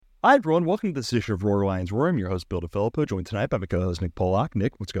Hi, everyone. Welcome to this edition of Roar Lions Roar. I'm your host, Bill DeFilippo, joined tonight by my co-host, Nick Pollock.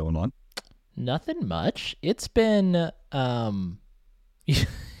 Nick, what's going on? Nothing much. It's been,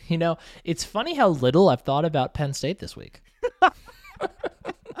 it's funny how little I've thought about Penn State this week.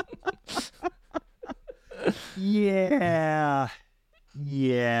 Yeah.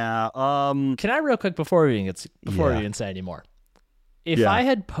 Can I real quick before we even say any more? If I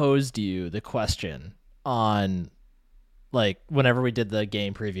had posed you the question on, like, whenever we did the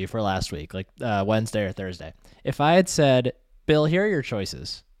game preview for last week, like Wednesday or Thursday, if I had said, Bill, here are your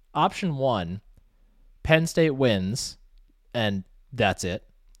choices. Option 1, Penn State wins, and that's it.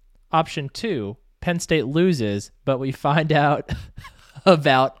 Option 2, Penn State loses, but we find out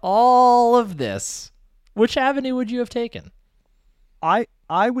about all of this. Which avenue would you have taken? I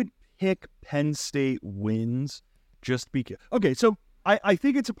would pick Penn State wins just because. Okay, so I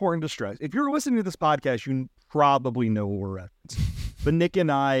think it's important to stress. If you're listening to this podcast, you probably know what we're referencing. But Nick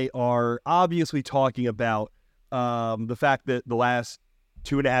and I are obviously talking about the fact that the last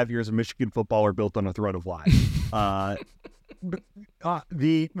 2.5 years of Michigan football are built on a thread of lies.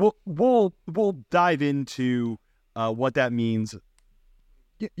 We'll dive into what that means.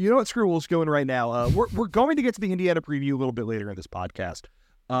 You know what? Screw it. We'll just go in right now. We're going to get to the Indiana preview a little bit later in this podcast.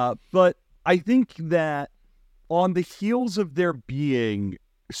 But I think that on the heels of there being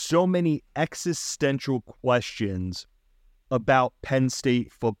so many existential questions about Penn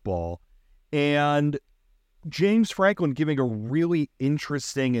State football and James Franklin giving a really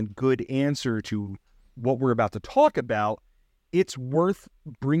interesting and good answer to what we're about to talk about, it's worth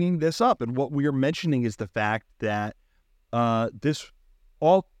bringing this up. And what we are mentioning is the fact that last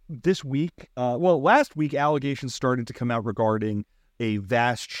week, allegations started to come out regarding a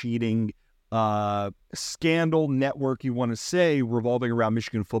vast cheating scandal network, you want to say, revolving around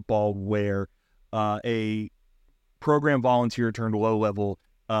Michigan football, where a program volunteer turned low-level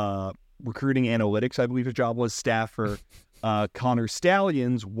recruiting analytics, I believe his job was, staffer Connor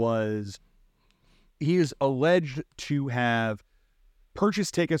Stallions he is alleged to have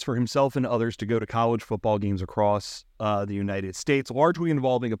purchased tickets for himself and others to go to college football games across the United States, largely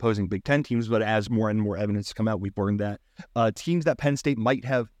involving opposing Big Ten teams. But as more and more evidence come out, we've learned that teams that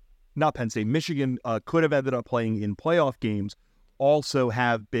Michigan could have ended up playing in playoff games also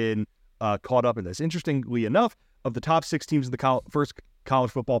have been caught up in this. Interestingly enough, of the top 6 teams in the first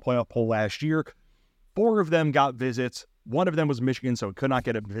college football playoff poll last year, 4 of them got visits. 1 of them was Michigan, so it could not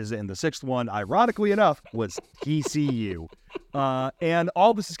get a visit. And the 6th one, ironically enough, was TCU. And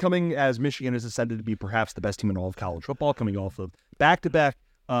all this is coming as Michigan is ascended to be perhaps the best team in all of college football, coming off of back-to-back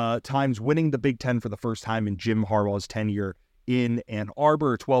times winning the Big Ten for the first time in Jim Harbaugh's tenure in Ann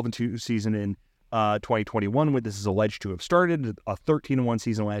Arbor, a 12-2 season in 2021, when this is alleged to have started, a 13-1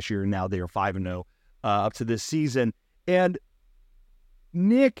 season last year, and now they are 5-0 up to this season. And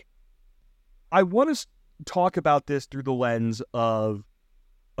Nick, I want to talk about this through the lens of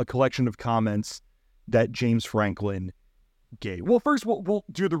a collection of comments that James Franklin gave. Well, first, we'll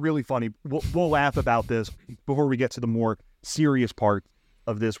do the really funny. We'll laugh about this before we get to the more serious part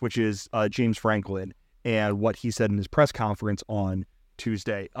of this, which is James Franklin and what he said in his press conference on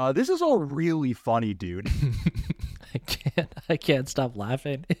Tuesday. This is all really funny, dude. I can't stop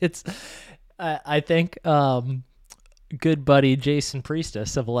laughing. I think good buddy Jason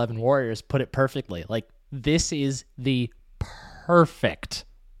Priestus of 11 Warriors put it perfectly. Like, this is the perfect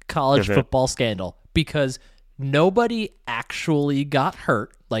college football scandal because nobody actually got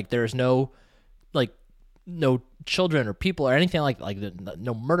hurt. Like, there's no children or people or anything like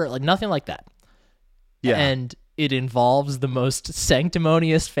no murder, like nothing like that. Yeah. And it involves the most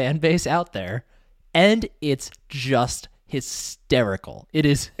sanctimonious fan base out there, and it's just hysterical. It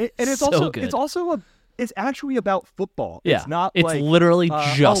is, and it's so also good. It's actually about football. Yeah, it's not. It's like, literally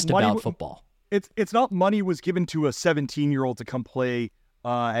just about football. It's not money was given to a 17-year-old to come play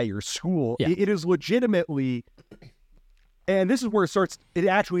at your school. Yeah. It is legitimately, and this is where it starts. It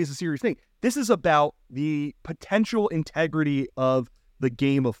actually is a serious thing. This is about the potential integrity of the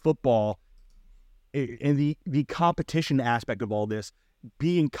game of football and the competition aspect of all this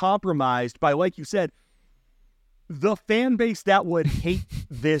being compromised by, like you said, the fan base that would hate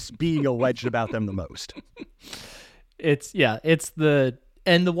this being alleged about them the most. It's the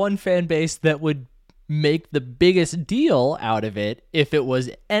one fan base that would make the biggest deal out of it if it was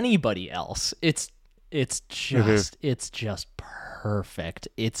anybody else. It's just perfect.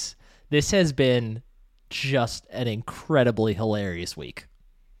 This has been just an incredibly hilarious week.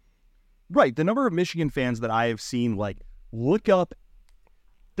 Right. The number of Michigan fans that I have seen, like, look up,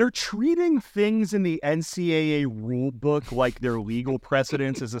 they're treating things in the NCAA rule book like they're legal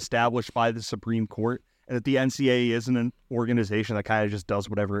precedents as established by the Supreme Court. and that the NCAA isn't an organization that kind of just does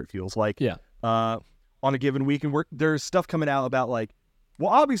whatever it feels like. Yeah. On a given week, and there's stuff coming out about like, well,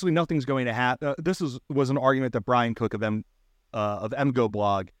 obviously nothing's going to happen. This was an argument that Brian Cook of MGO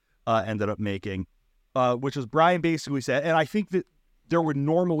blog ended up making, which is Brian basically said, and I think that there would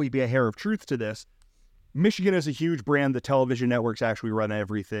normally be a hair of truth to this. Michigan is a huge brand. The television networks actually run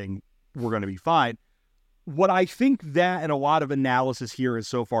everything. We're going to be fine. What I think that and a lot of analysis here is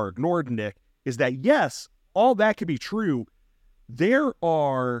so far ignored, Nick, is that yes, all that could be true. There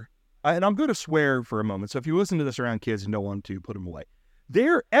are, and I'm going to swear for a moment, so if you listen to this around kids and don't want to, put them away.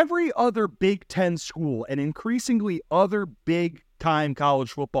 Every other Big Ten school and increasingly other big-time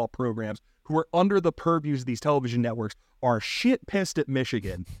college football programs who are under the purviews of these television networks are shit pissed at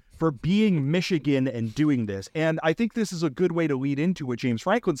Michigan for being Michigan and doing this. And I think this is a good way to lead into what James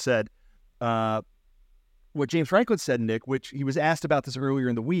Franklin said. Nick, which he was asked about this earlier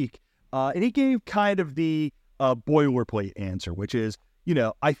in the week, and he gave kind of the boilerplate answer, which is,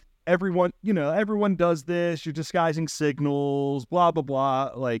 everyone does this. You're disguising signals, blah, blah,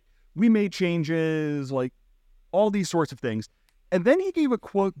 blah. Like, we made changes, like all these sorts of things. And then he gave a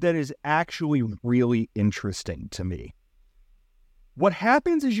quote that is actually really interesting to me. What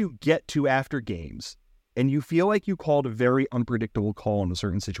happens is you get to after games and you feel like you called a very unpredictable call in a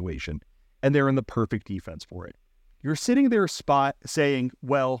certain situation, and they're in the perfect defense for it. You're sitting there saying,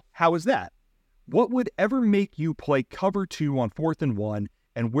 well, how is that? What would ever make you play cover 2 on 4th and 1,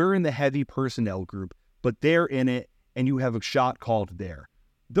 and we're in the heavy personnel group, but they're in it, and you have a shot called there?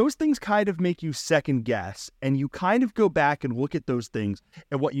 Those things kind of make you second guess, and you kind of go back and look at those things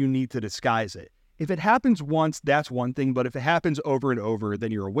and what you need to disguise it. If it happens once, that's one thing, but if it happens over and over, then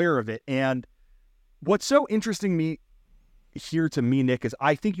you're aware of it. And what's so interesting here to me, Nick, is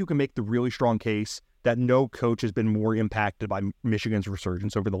I think you can make the really strong case that no coach has been more impacted by Michigan's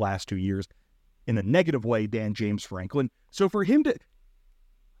resurgence over the last 2 years in a negative way than James Franklin. So for him to,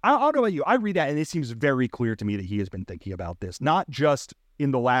 I don't know about you, I read that and it seems very clear to me that he has been thinking about this, not just in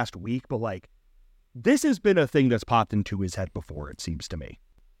the last week, but like this has been a thing that's popped into his head before, it seems to me.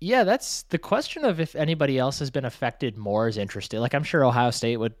 Yeah, that's the question of if anybody else has been affected more is interesting. Like, I'm sure Ohio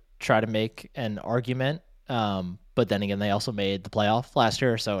State would try to make an argument, but then again, they also made the playoff last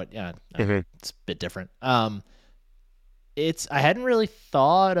year, so it's a bit different. I hadn't really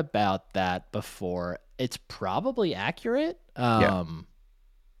thought about that before. It's probably accurate. That's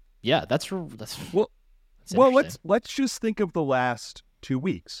well. Let's just think of the last 2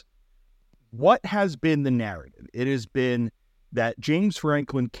 weeks. What has been the narrative? It has been that James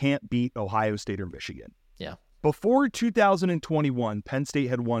Franklin can't beat Ohio State or Michigan. Yeah. Before 2021, Penn State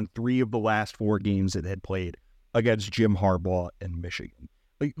had won 3 of the last 4 games it had played against Jim Harbaugh and Michigan.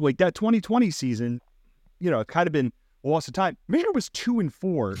 Like that 2020 season, it kind of been a loss of time. Michigan was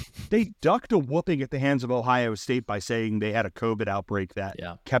 2-4. They ducked a whooping at the hands of Ohio State by saying they had a COVID outbreak that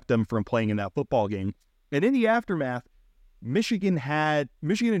kept them from playing in that football game. And in the aftermath, Michigan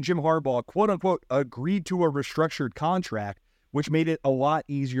and Jim Harbaugh, quote unquote, agreed to a restructured contract, which made it a lot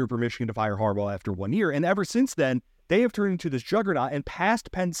easier for Michigan to fire Harbaugh after 1 year. And ever since then, they have turned into this juggernaut and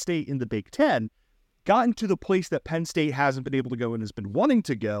passed Penn State in the Big Ten, gotten to the place that Penn State hasn't been able to go and has been wanting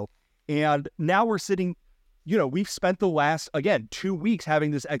to go. And now we're sitting, we've spent the last, 2 weeks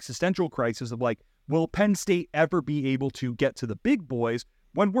having this existential crisis of like, will Penn State ever be able to get to the big boys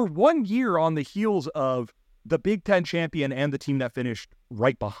when we're 1 year on the heels of the Big Ten champion and the team that finished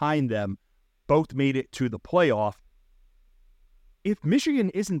right behind them both made it to the playoff? If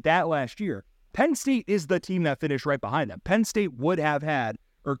Michigan isn't that last year, Penn State is the team that finished right behind them. Penn State would have had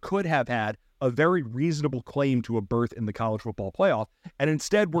or could have had a very reasonable claim to a berth in the college football playoff. And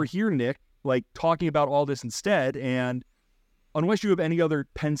instead, we're here, Nick, like talking about all this instead. And unless you have any other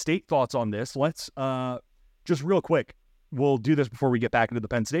Penn State thoughts on this, let's just real quick, we'll do this before we get back into the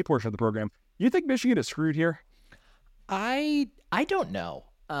Penn State portion of the program. You think Michigan is screwed here? I don't know.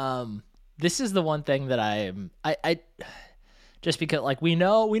 This is the one thing that I just because like we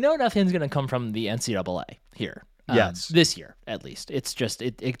know nothing's going to come from the NCAA here. Yes. This year at least. It's just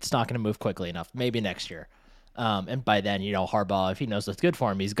it's not going to move quickly enough. Maybe next year. And by then, Harbaugh, if he knows what's good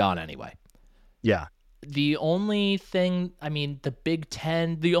for him, he's gone anyway. Yeah. The only thing, the Big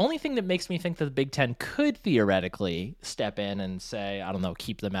Ten, the only thing that makes me think that the Big Ten could theoretically step in and say, I don't know,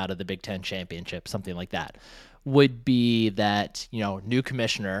 keep them out of the Big Ten championship, something like that, would be that, new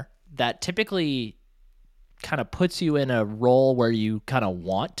commissioner that typically kind of puts you in a role where you kind of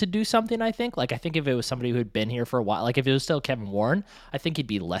want to do something, I think. Like, I think if it was somebody who had been here for a while, like if it was still Kevin Warren, I think he'd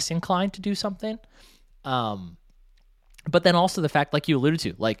be less inclined to do something. But then also the fact, like you alluded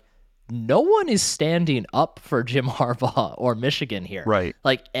to, like, no one is standing up for Jim Harbaugh or Michigan here. Right.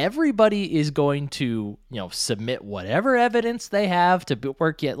 Like, everybody is going to, submit whatever evidence they have to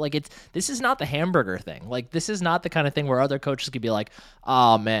work it. Like, this is not the hamburger thing. Like, this is not the kind of thing where other coaches could be like,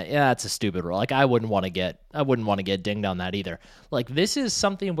 oh man, yeah, that's a stupid rule. Like, I wouldn't want to get dinged on that either. Like, this is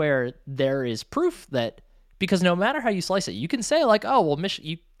something where there is proof that, because no matter how you slice it, you can say like, oh, well,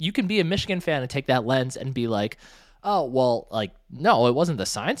 you can be a Michigan fan and take that lens and be like, oh, well, like, no, it wasn't the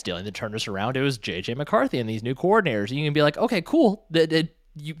science dealing that turned us around. It was J.J. McCarthy and these new coordinators. And you can be like, okay, cool.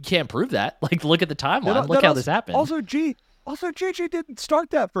 You can't prove that. Like, look at the timeline. Look how this happened. Also, J.J. didn't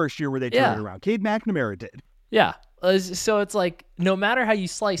start that first year where they turned it around. Cade McNamara did. Yeah. So it's like, no matter how you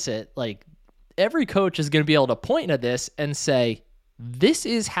slice it, like, every coach is going to be able to point at this and say, this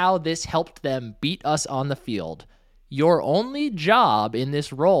is how this helped them beat us on the field. Your only job in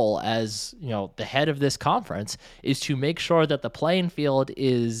this role as, the head of this conference is to make sure that the playing field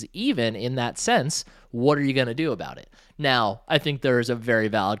is even in that sense. What are you going to do about it? Now, I think there is a very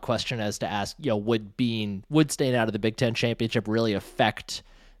valid question as to ask, would staying out of the Big Ten championship really affect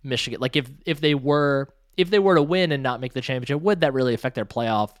Michigan? Like, if they were to win and not make the championship, would that really affect their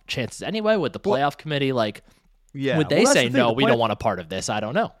playoff chances anyway? Would the playoff committee would they say, no, we don't want a part of this? I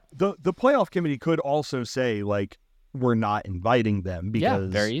don't know. The playoff committee could also say, like, we're not inviting them because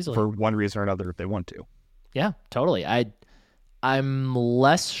very easily, for one reason or another, if they want to. Yeah, totally. I'm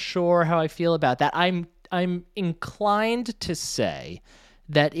less sure how I feel about that. I'm inclined to say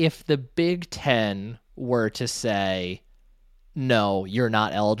that if the Big Ten were to say, no, you're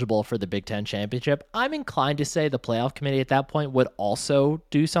not eligible for the Big Ten championship, I'm inclined to say the playoff committee at that point would also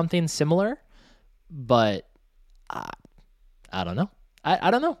do something similar. But I don't know.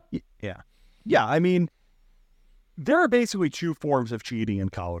 I don't know. Yeah. Yeah, I mean, there are basically two forms of cheating in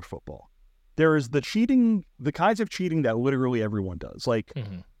college football. There is the kinds of cheating that literally everyone does. Like,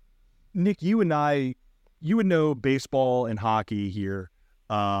 Nick, you would know baseball and hockey here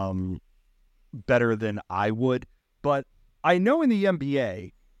better than I would. But I know in the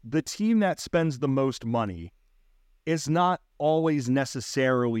NBA, the team that spends the most money is not always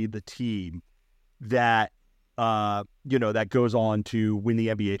necessarily the team that that goes on to win the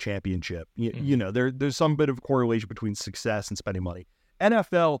NBA championship. There's some bit of correlation between success and spending money.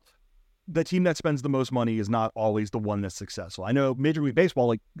 NFL, the team that spends the most money is not always the one that's successful. I know Major League Baseball,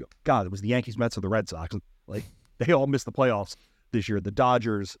 like, God, it was the Yankees, Mets, or the Red Sox. Like, they all missed the playoffs this year. The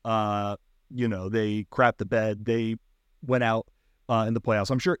Dodgers, they crapped the bed. They went out in the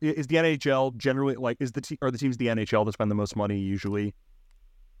playoffs. I'm sure, is the NHL generally, like, are the teams the NHL that spend the most money usually?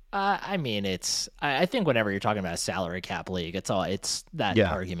 I mean, I think whenever you're talking about a salary cap league,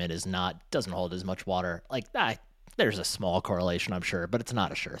 argument doesn't hold as much water. Like, there's a small correlation, I'm sure, but it's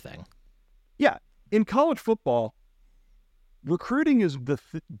not a sure thing. Yeah. In college football, recruiting is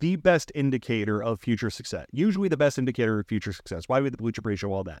the best indicator of future success. Usually the best indicator of future success. Why would the blue chip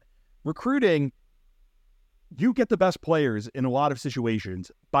ratio, all that? Recruiting, you get the best players in a lot of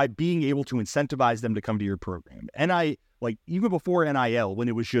situations by being able to incentivize them to come to your program. And even before NIL, when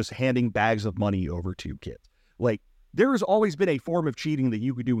it was just handing bags of money over to kids, like, there has always been a form of cheating that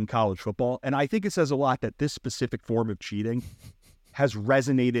you could do in college football. And I think it says a lot that this specific form of cheating has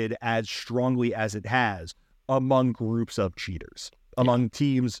resonated as strongly as it has among groups of cheaters, among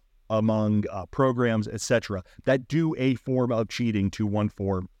teams, among programs, etc., that do a form of cheating to one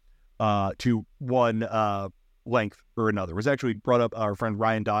length or another. It was actually brought up, our friend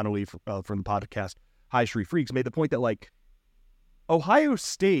Ryan Donnelly from the podcast High Street Freaks made the point that, like, Ohio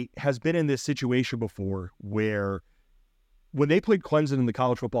State has been in this situation before where when they played Clemson in the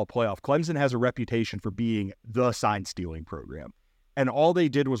college football playoff, Clemson has a reputation for being the sign stealing program. And all they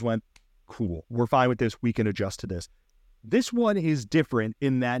did was went, cool, we're fine with this. We can adjust to this. This one is different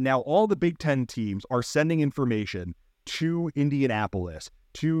in that now all the Big Ten teams are sending information to Indianapolis,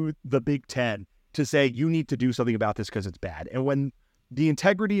 to the Big Ten, to say, you need to do something about this because it's bad. And when the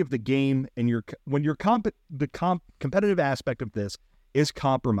integrity of the game and the competitive aspect of this is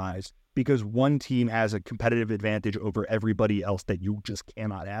compromised because one team has a competitive advantage over everybody else that you just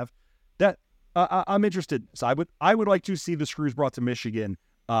cannot have, that I'm interested. So I would like to see the screws brought to Michigan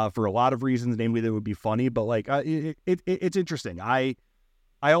for a lot of reasons, namely that it would be funny, but like it's interesting. I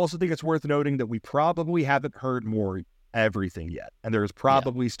also think it's worth noting that we probably haven't heard everything yet, and there's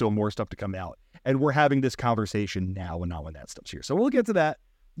probably still more stuff to come out, and we're having this conversation now and not when that stuff's here. So we'll get to that.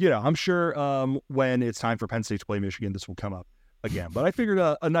 I'm sure when it's time for Penn State to play Michigan, this will come up again. But I figured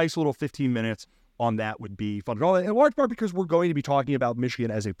a nice little 15 minutes on that would be fun, in large part because we're going to be talking about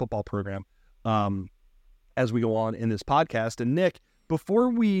Michigan as a football program as we go on in this podcast. And Nick, before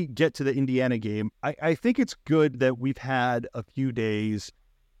we get to the Indiana game, I think it's good that we've had a few days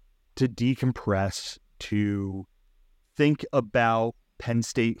to decompress, to think about Penn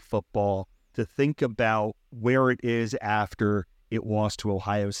State football, to think about where it is after it lost to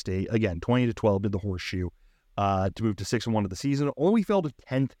Ohio State. Again, 20-12 did the horseshoe to move to 6-1 of the season. Only fell to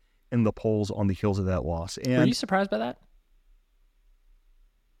 10th in the polls on the heels of that loss. And were you surprised by that?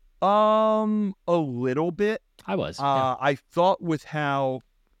 A little bit. I was. I thought with how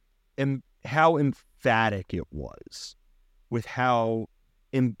emphatic it was, with how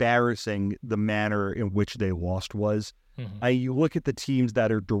embarrassing the manner in which they lost was. Mm-hmm. You look at the teams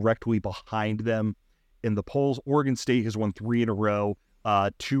that are directly behind them in the polls. Oregon State has won 3 in a row,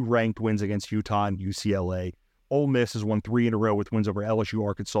 2 ranked wins against Utah and UCLA. Ole Miss has won 3 in a row with wins over LSU,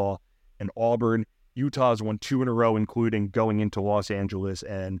 Arkansas, and Auburn. Utah has won 2 in a row, including going into Los Angeles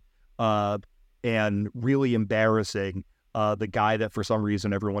and really embarrassing the guy that for some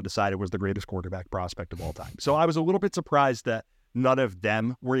reason everyone decided was the greatest quarterback prospect of all time. So I was a little bit surprised that none of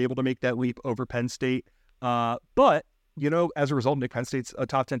them were able to make that leap over Penn State. But, as a result, Nick, Penn State's a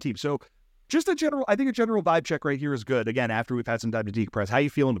top 10 team. So just I think a general vibe check right here is good. Again, after we've had some time to decompress, how are you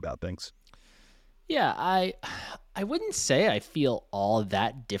feeling about things? Yeah, I wouldn't say I feel all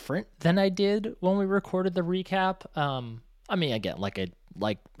that different than I did when we recorded the recap. I mean, again, like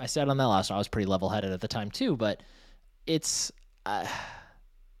I said on that last one, I was pretty level-headed at the time too, but it's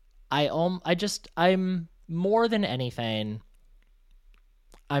I'm more than anything,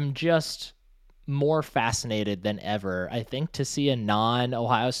 I'm just more fascinated than ever, I think, to see a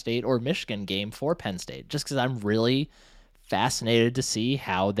non-Ohio State or Michigan game for Penn State, just because I'm really fascinated to see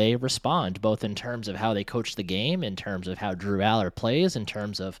how they respond, both in terms of how they coach the game, in terms of how Drew Aller plays, in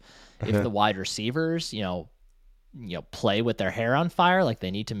terms of if the wide receivers, play with their hair on fire, like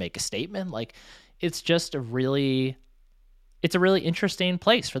they need to make a statement. Like it's just a really interesting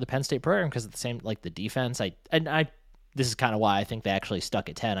place for the Penn State program because of the same, like the defense. This is kind of why I think they actually stuck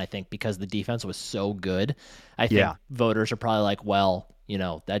at 10. I think because the defense was so good, I think voters are probably like, well,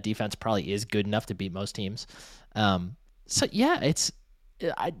 that defense probably is good enough to beat most teams. So yeah,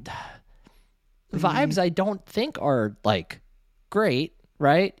 vibes I don't think are like great,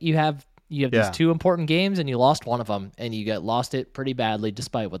 right? You have these 2 important games and you lost one of them and you lost it pretty badly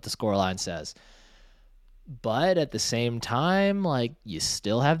despite what the scoreline says. But at the same time, like you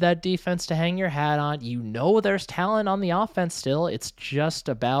still have that defense to hang your hat on. There's talent on the offense still. It's just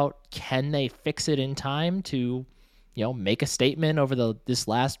about can they fix it in time to, make a statement over this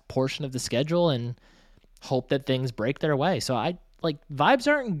last portion of the schedule and hope that things break their way. So vibes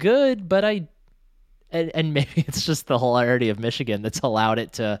aren't good, but and maybe it's just the hilarity of Michigan that's allowed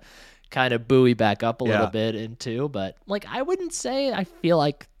it to kind of buoy back up a little bit into. But I wouldn't say I feel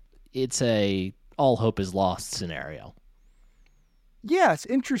like it's a all hope is lost scenario. Yeah, it's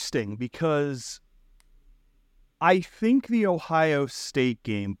interesting because I think the Ohio State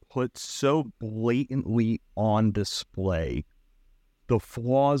game put so blatantly on display the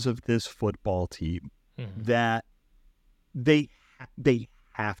flaws of this football team that they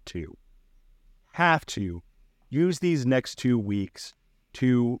have to use these next 2 weeks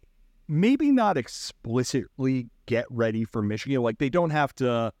to maybe not explicitly get ready for Michigan. Like they don't have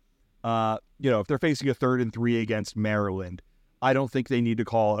to, if they're facing a 3rd and 3 against Maryland, I don't think they need to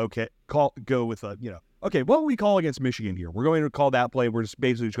go with what will we call against Michigan here? We're going to call that play. We're just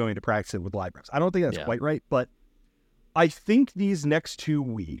basically going to practice it with live reps. I don't think that's quite right, but I think these next 2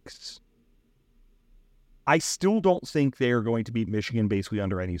 weeks, I still don't think they are going to beat Michigan basically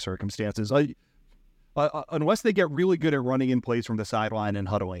under any circumstances. Unless they get really good at running in plays from the sideline and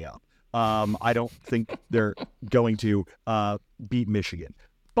huddling up. I don't think they're going to beat Michigan.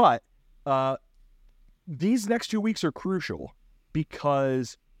 But these next 2 weeks are crucial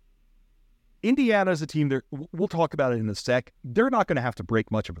because Indiana is a team that we'll talk about it in a sec. They're not going to have to break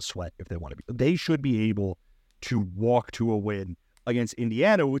much of a sweat if they want to be. They should be able to walk to a win against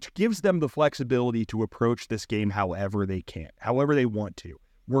Indiana, which gives them the flexibility to approach this game however they can, however they want to,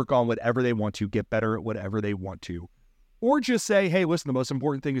 work on whatever they want to, get better at whatever they want to, or just say, hey, listen, the most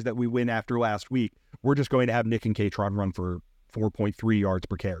important thing is that we win after last week. We're just going to have Nick and Katron run for 4.3 yards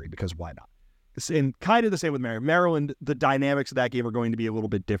per carry because why not? And kind of the same with Maryland. Maryland, the dynamics of that game are going to be a little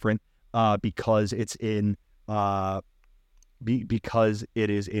bit different because it's in because it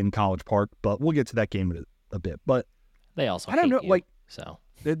is in College Park, but we'll get to that game in a bit. But they also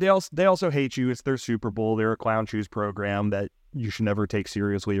they also hate you. It's their Super Bowl. They're a clown shoes program that you should never take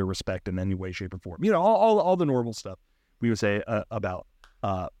seriously or respect in any way, shape, or form. All the normal stuff we would say about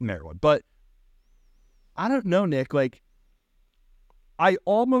Maryland. But I don't know, Nick. I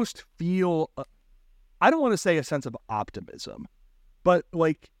almost feel I don't want to say a sense of optimism, but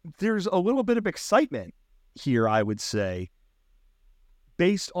there's a little bit of excitement here, I would say,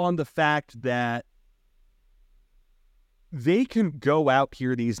 based on the fact that they can go out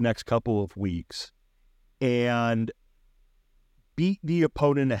here these next couple of weeks and beat the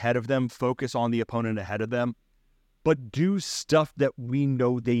opponent ahead of them, focus on the opponent ahead of them, but do stuff that we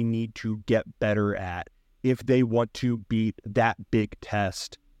know they need to get better at if they want to beat that big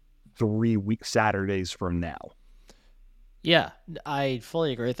test 3 Saturdays from now. Yeah, I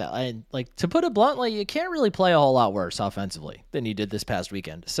fully agree with that. To put it bluntly, you can't really play a whole lot worse offensively than you did this past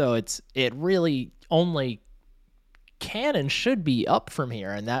weekend. So it really only can and should be up from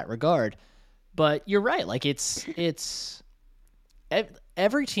here in that regard. But you're right. Like it's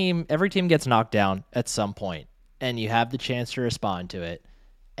every team gets knocked down at some point, and you have the chance to respond to it.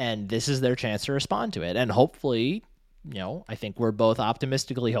 And this is their chance to respond to it. And hopefully, I think we're both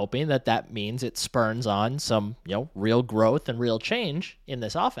optimistically hoping that means it spurns on some, real growth and real change in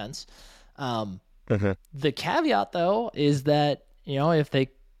this offense. The caveat, though, is that, if they,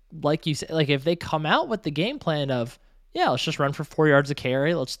 like you said, like if they come out with the game plan of, let's just run for 4 yards of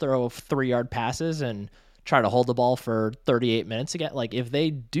carry, let's throw 3-yard passes and try to hold the ball for 38 minutes again. Like if they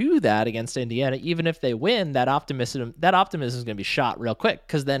do that against Indiana, even if they win, that optimism is going to be shot real quick.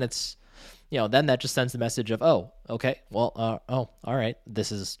 Cause then it's, then that just sends the message of, oh, okay, well, all right.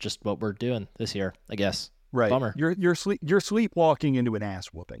 This is just what we're doing this year, I guess. Right. Bummer. You're sleepwalking into an ass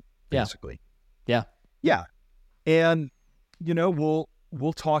whooping, basically. Yeah. Yeah. And,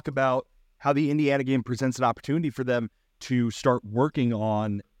 we'll talk about how the Indiana game presents an opportunity for them to start working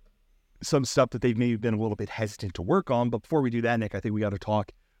on some stuff that they've maybe been a little bit hesitant to work on. But before we do that, Nick, I think we got to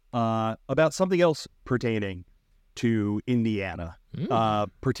talk about something else pertaining to Indiana,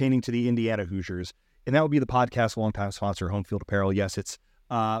 pertaining to the Indiana Hoosiers. And that would be the podcast longtime sponsor, Home Field Apparel. Yes, it's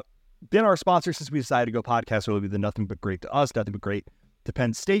been our sponsor since we decided to go podcast. So it would be the nothing but great to us, nothing but great to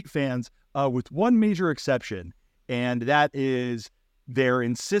Penn State fans, with one major exception. And that is their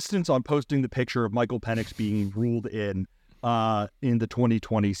insistence on posting the picture of Michael Penix being ruled in the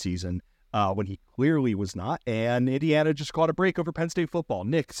 2020 season. When he clearly was not, and Indiana just caught a break over Penn State football.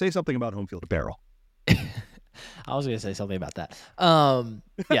 Nick, say something about Home Field Apparel. I was going to say something about that.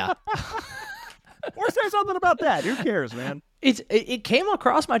 Yeah. Or say something about that. Who cares, man? It came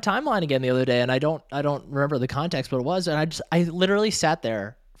across my timeline again the other day, and I don't remember the context, but it was, and I literally sat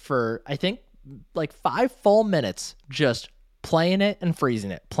there for, I think, like 5 full minutes just playing it and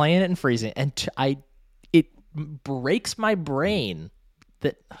freezing it, and it breaks my brain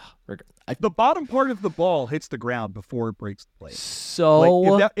that the bottom part of the ball hits the ground before it breaks the plate.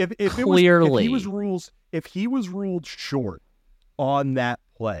 So if clearly, if he was ruled short on that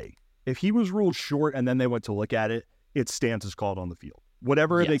play, if he was ruled short and then they went to look at it, it stands as called on the field.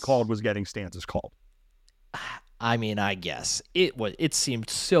 Whatever they called was getting stands as called. I mean, I guess it seemed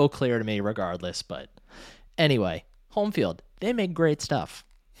so clear to me regardless, but anyway, Home Field, they make great stuff.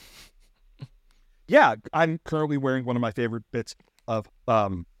 Yeah, I'm currently wearing one of my favorite bits of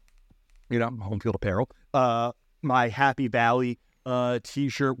Home Field Apparel. My Happy Valley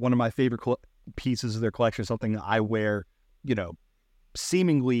t-shirt, one of my favorite pieces of their collection, something that I wear,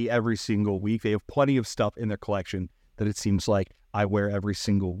 seemingly every single week. They have plenty of stuff in their collection that it seems like I wear every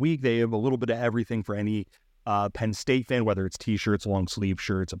single week. They have a little bit of everything for any Penn State fan, whether it's t-shirts, long sleeve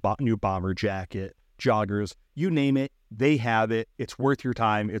shirts, a new bomber jacket, joggers, you name it, they have it. It's worth your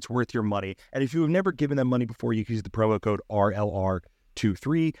time. It's worth your money. And if you have never given them money before, you can use the promo code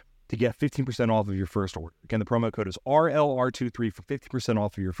RLR23 to get 15% off of your first order. Again, the promo code is RLR23 for 50%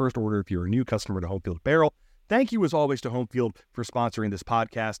 off of your first order if you're a new customer to Home Field Apparel. Thank you, as always, to Home Field for sponsoring this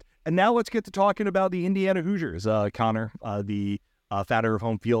podcast. And now let's get to talking about the Indiana Hoosiers. Connor, the founder of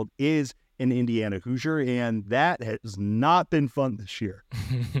Home Field, is an Indiana Hoosier, and that has not been fun this year.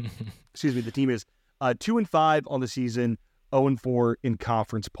 Excuse me. The team is 2-5 on the season, 0-4 in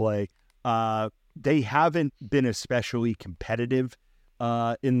conference play. They haven't been especially competitive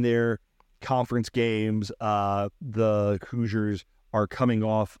in their conference games. The Hoosiers are coming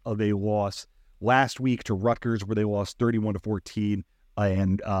off of a loss last week to Rutgers, where they lost 31-14,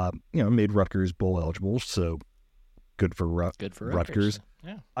 and made Rutgers bowl eligible. So good for Rutgers.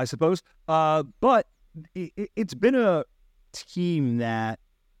 Yeah, I suppose. But it's been a team that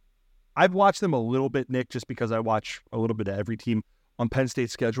I've watched them a little bit, Nick, just because I watch a little bit of every team on Penn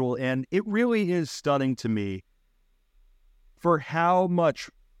State's schedule, and it really is stunning to me for how much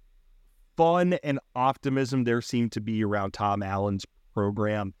fun and optimism there seemed to be around Tom Allen's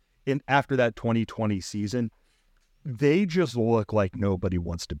program after that 2020 season. They just look like nobody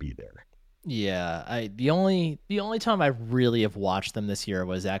wants to be there. Yeah, the only time I really have watched them this year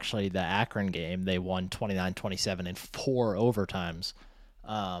was actually the Akron game. They won 29-27 in 4 overtimes.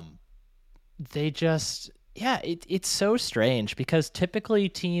 Yeah, it's so strange because typically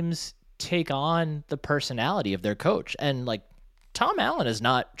teams take on the personality of their coach. And like Tom Allen has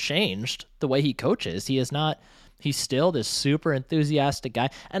not changed the way he coaches. He is not, he's still this super enthusiastic guy.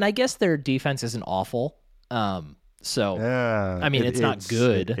 And I guess their defense isn't awful. So, I mean, it's not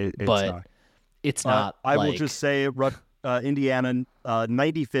good, but not. It's not. I will just say, Indiana,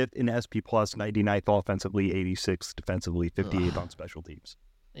 95th in SP plus, 99th offensively, 86th defensively, 58th on special teams.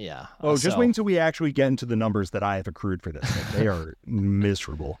 Yeah. Oh, just wait until we actually get into the numbers that I have accrued for this. They are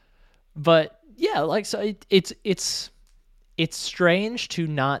miserable. But yeah, like so, it's strange to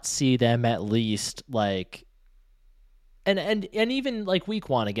not see them at least like. And even like week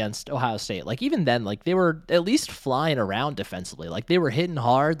 1 against Ohio State, like even then, like they were at least flying around defensively. Like they were hitting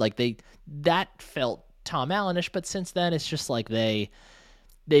hard. Like that felt Tom Allen-ish. But since then, it's just like they've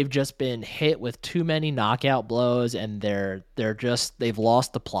just been hit with too many knockout blows, and they've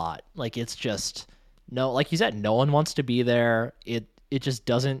lost the plot. Like it's just no, like you said, no one wants to be there. It just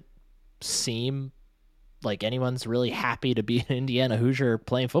doesn't seem like anyone's really happy to be an Indiana Hoosier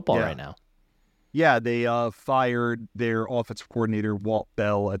playing football right now. Yeah, they fired their offensive coordinator, Walt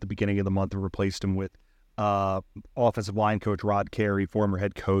Bell, at the beginning of the month and replaced him with offensive line coach Rod Carey, former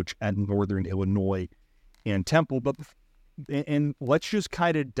head coach at Northern Illinois and Temple. And let's just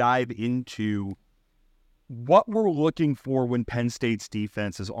kind of dive into what we're looking for when Penn State's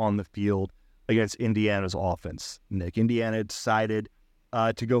defense is on the field against Indiana's offense. Nick, Indiana decided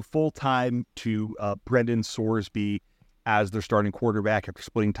to go full-time to Brendan Sorsby as their starting quarterback after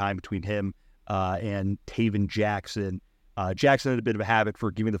splitting time between him and Taven Jackson. Jackson had a bit of a habit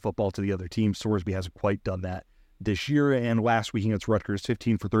for giving the football to the other team. Sorsby hasn't quite done that this year. And last week against Rutgers,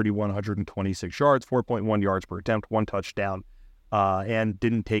 15 for 31, 126 yards, 4.1 yards per attempt, 1 touchdown, and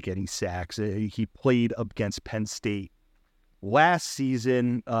didn't take any sacks. He played against Penn State last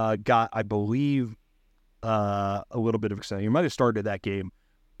season, got, I believe, a little bit of excitement. He might have started that game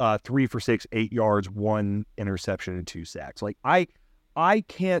 3 for 6, 8 yards, 1 interception, and 2 sacks. Like, I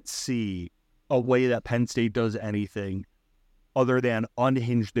can't see a way that Penn State does anything other than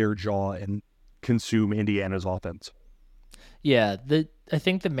unhinge their jaw and consume Indiana's offense. Yeah, I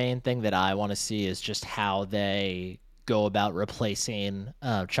think the main thing that I want to see is just how they go about replacing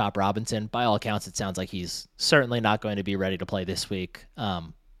Chop Robinson. By all accounts, it sounds like he's certainly not going to be ready to play this week.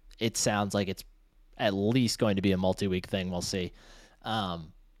 It sounds like it's at least going to be a multi-week thing. We'll see.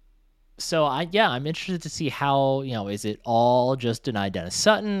 So I'm interested to see how, is it all just deny Dennis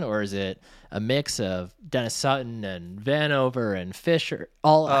Sutton, or is it a mix of Dennis Sutton and Vanover and Fisher?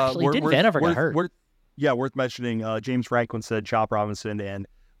 Vanover get hurt? Worth mentioning. James Franklin said Chop Robinson and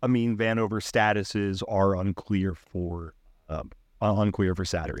Amin Vanover's statuses are unclear for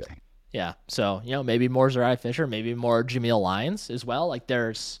Saturday. Yeah, so maybe more Zariah Fisher, maybe more Jameel Lyons as well. Like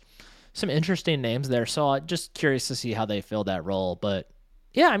there's some interesting names there, so I'm just curious to see how they fill that role, but.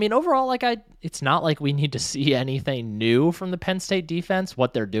 Yeah, I mean, overall, it's not like we need to see anything new from the Penn State defense.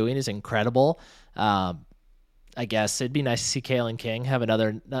 What they're doing is incredible. I guess it'd be nice to see Kalen King have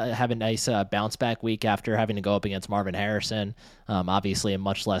a nice bounce back week after having to go up against Marvin Harrison. Obviously, a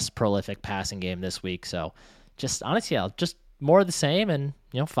much less prolific passing game this week. So, just honestly, just more of the same, and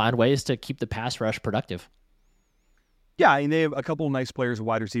find ways to keep the pass rush productive. Yeah, I mean, they have a couple of nice players, a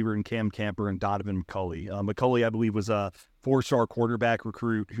wide receiver in Cam Camper and Donovan McCulley. McCulley, I believe, was a 4-star quarterback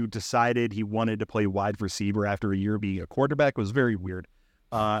recruit who decided he wanted to play wide receiver after a year being a quarterback. It was very weird.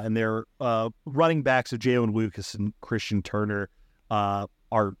 And their running backs of Jalen Lucas and Christian Turner are,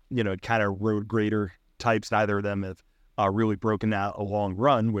 kind of road grader types. Neither of them have really broken out a long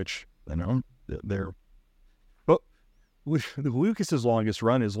run, which, they're... Lucas's longest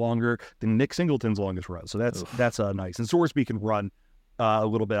run is longer than Nick Singleton's longest run, so that's nice. And Sorsby can run a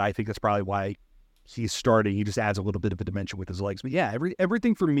little bit. I think that's probably why he's starting. He just adds a little bit of a dimension with his legs. But yeah,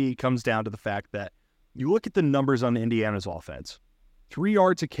 everything for me comes down to the fact that you look at the numbers on Indiana's offense. 3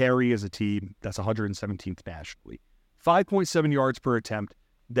 yards a carry as a team, that's 117th nationally. 5.7 yards per attempt,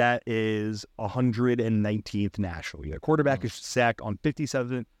 that is 119th nationally. The quarterback is sacked on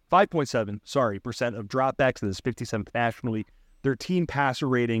 5.7% of dropbacks, that is 57th nationally. Their team passer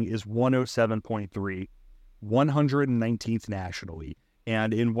rating is 107.3, 119th nationally.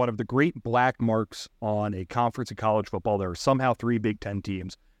 And in one of the great black marks on a conference of college football, there are somehow 3 Big Ten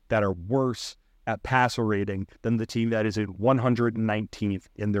teams that are worse at passer rating than the team that is in 119th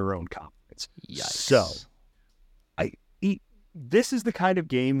in their own conference. Yikes. So, this is the kind of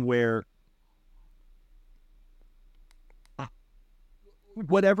game where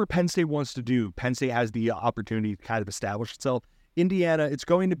whatever Penn State wants to do, Penn State has the opportunity to kind of establish itself. Indiana, it's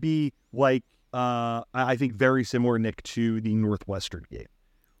going to be like, I think very similar, Nick, to the Northwestern game,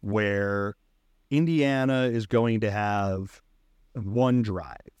 where Indiana is going to have one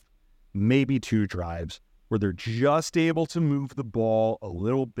drive, maybe two drives, where they're just able to move the ball a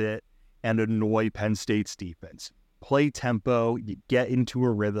little bit and annoy Penn State's defense. Play tempo, you get into a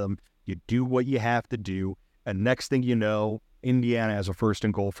rhythm, you do what you have to do, and next thing you know, Indiana has a first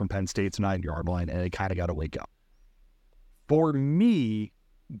and goal from Penn State's 9-yard line, and they kind of got to wake up. For me,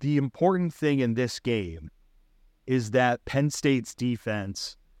 the important thing in this game is that Penn State's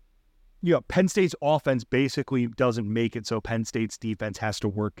defense, Penn State's offense basically doesn't make it so Penn State's defense has to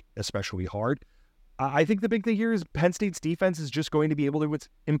work especially hard. I think the big thing here is Penn State's defense is just going to be able to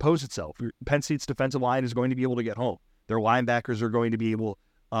impose itself. Penn State's defensive line is going to be able to get home. Their linebackers are going to be able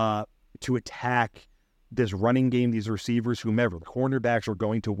to attack this running game, these receivers, whomever. The cornerbacks are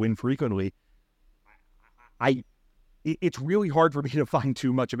going to win frequently. It's really hard for me to find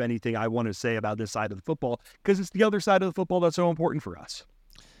too much of anything I want to say about this side of the football because it's the other side of the football that's so important for us.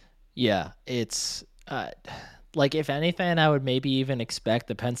 Yeah, it's like if anything, I would maybe even expect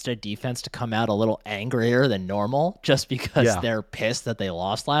the Penn State defense to come out a little angrier than normal just because they're pissed that they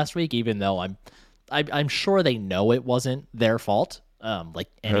lost last week, even though I'm sure they know it wasn't their fault. Like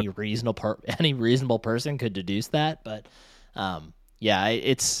any reasonable person could deduce that, but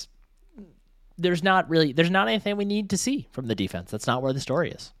there's not anything we need to see from the defense. That's not where the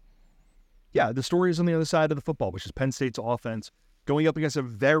story is. Yeah, the story is on the other side of the football, which is Penn State's offense going up against a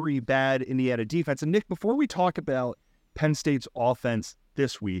very bad Indiana defense. And Nick, before we talk about Penn State's offense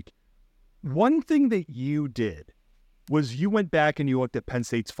this week, one thing that you did was you went back and you looked at Penn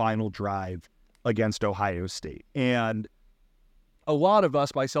State's final drive against Ohio State. And a lot of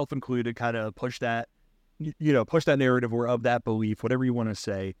us, myself included, kind of push that narrative or of that belief, whatever you want to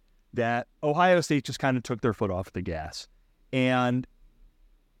say, that Ohio State just kind of took their foot off the gas. And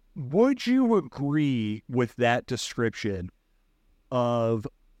would you agree with that description of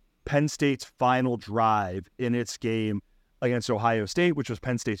Penn State's final drive in its game against Ohio State, which was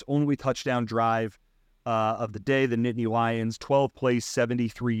Penn State's only touchdown drive of the day, the Nittany Lions, 12 plays,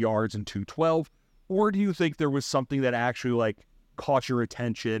 73 yards, and 212? Or do you think there was something that actually caught your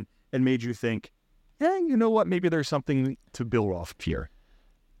attention and made you think, hey, you know what, maybe there's something to build off here?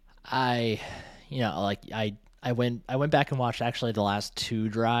 I went back and watched actually the last two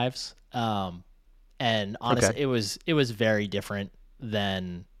drives. And honestly, it was very different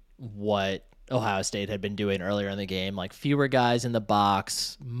than what Ohio State had been doing earlier in the game. Like fewer guys in the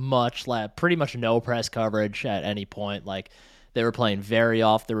box, pretty much no press coverage at any point. Like they were playing very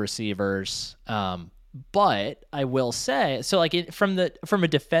off the receivers. But I will say, so from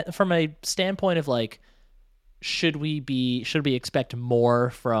a standpoint of should we expect more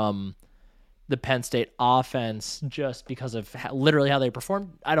from the Penn State offense just because of literally how they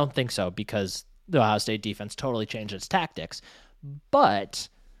performed? I don't think so, because the Ohio State defense totally changed its tactics. But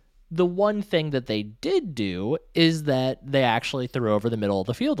the one thing that they did do is that they actually threw over the middle of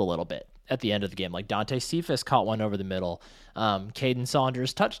the field a little bit at the end of the game. Like Dante Cephas caught one over the middle. Caden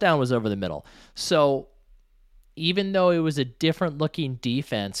Saunders' touchdown was over the middle. So even though it was a different looking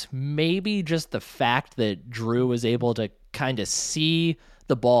defense, maybe just the fact that Drew was able to kind of see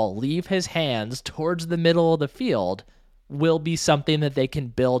the ball leave his hands towards the middle of the field will be something that they can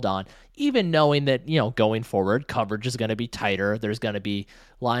build on, even knowing that, going forward, coverage is going to be tighter. There's going to be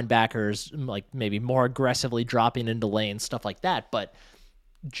linebackers maybe more aggressively dropping into lanes, stuff like that. But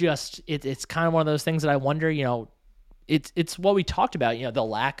just it's kind of one of those things that I wonder, it's what we talked about, the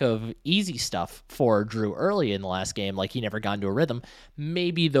lack of easy stuff for Drew early in the last game. Like he never got into a rhythm.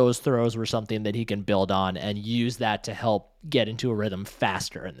 Maybe those throws were something that he can build on and use that to help get into a rhythm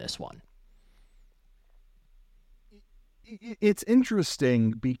faster in this one. It's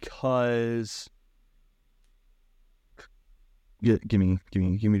interesting because give me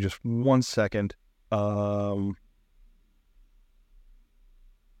just 1 second. I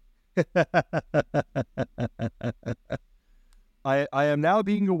am now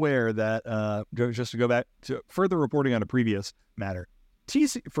being aware that just to go back to further reporting on a previous matter,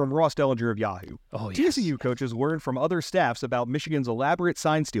 from Ross Dellinger of Yahoo. Oh, yes. TCU coaches learned from other staffs about Michigan's elaborate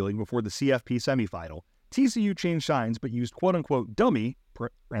sign stealing before the CFP semifinal. TCU changed signs but used quote-unquote dummy,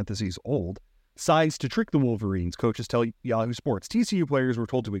 parentheses old, signs to trick the Wolverines, coaches tell Yahoo Sports. TCU players were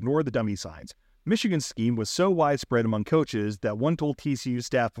told to ignore the dummy signs. Michigan's scheme was so widespread among coaches that one told TCU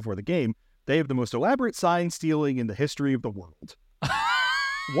staff before the game, they have the most elaborate sign stealing in the history of the world.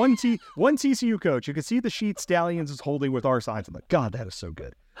 One TCU coach, you can see the sheet Stallions is holding with our signs. I'm like, God, that is so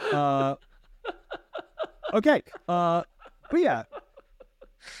good. Okay. But yeah.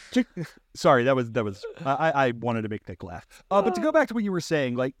 Sorry, that was. I wanted to make Nick laugh. But to go back to what you were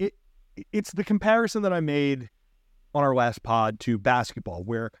saying, it's the comparison that I made on our last pod to basketball,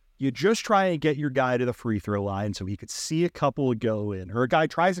 where you just try and get your guy to the free throw line so he could see a couple go in, or a guy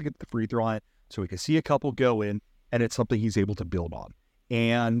tries to get to the free throw line so he can see a couple go in, and it's something he's able to build on.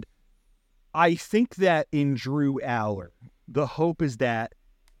 And I think that in Drew Allar, the hope is that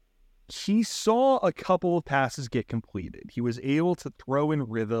he saw a couple of passes get completed. He was able to throw in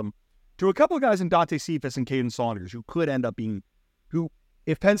rhythm to a couple of guys in Dante Cephas and Caden Saunders who could end up being, who,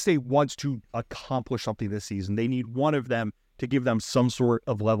 if Penn State wants to accomplish something this season, they need one of them to give them some sort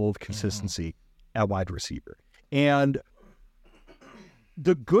of level of consistency at wide receiver. And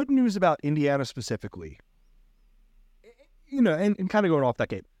the good news about Indiana specifically, and kind of going off that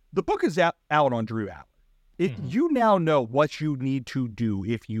game, the book is out on Drew Allar. You now know what you need to do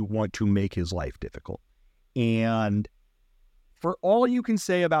if you want to make his life difficult. And for all you can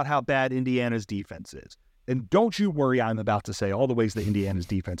say about how bad Indiana's defense is, and don't you worry, I'm about to say all the ways that Indiana's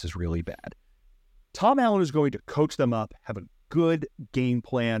defense is really bad, Tom Allen is going to coach them up, have a good game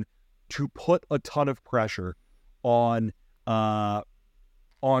plan to put a ton of pressure on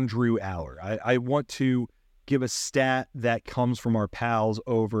Drew Allar. I want to give a stat that comes from our pals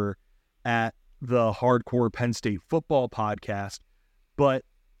over at the Hardcore Penn State Football podcast, but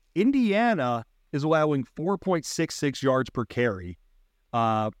Indiana is allowing 4.66 yards per carry,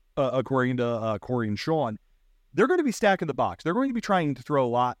 according to Corey and Sean. They're going to be stacking the box. They're going to be trying to throw a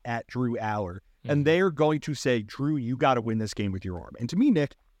lot at Drew Allar, and they are going to say, Drew, you got to win this game with your arm. And to me,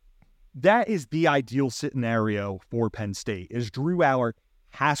 Nick, that is the ideal scenario for Penn State, is Drew Allar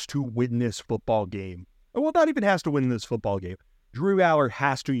has to win this football game. Well, not even has to win this football game. Drew Allar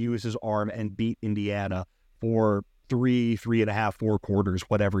has to use his arm and beat Indiana for 3.5, 4 quarters,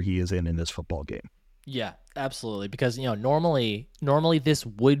 whatever he is in this football game. Yeah, absolutely. Because, normally this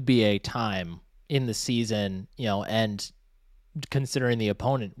would be a time in the season, and considering the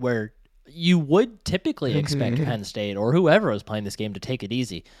opponent, where you would typically expect Penn State or whoever is playing this game to take it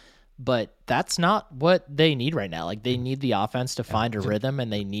easy. But that's not what they need right now. Like, they need the offense to find a rhythm,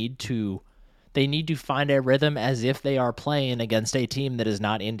 and they need to find a rhythm as if they are playing against a team that is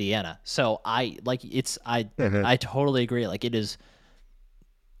not Indiana. So I totally agree. Like, it is,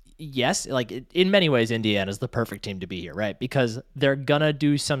 yes, like in many ways, Indiana is the perfect team to be here, right? Because they're gonna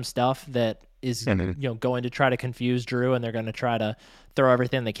do some stuff that is going to try to confuse Drew, and they're going to try to throw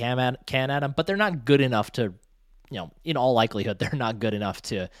everything they can at him. But they're not good enough to, in all likelihood, they're not good enough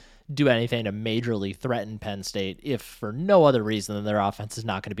to do anything to majorly threaten Penn State, if for no other reason than their offense is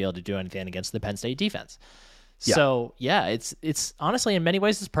not going to be able to do anything against the Penn State defense. Yeah. So yeah, it's honestly in many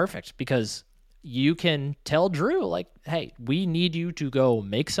ways it's perfect, because you can tell Drew, like, hey, we need you to go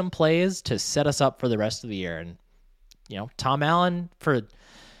make some plays to set us up for the rest of the year. And Tom Allen,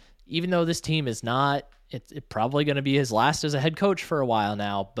 even though this team is not, it's probably going to be his last as a head coach for a while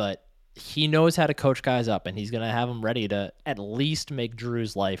now, but he knows how to coach guys up, and he's going to have them ready to at least make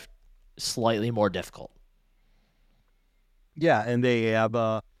Drew's life slightly more difficult. Yeah, and they have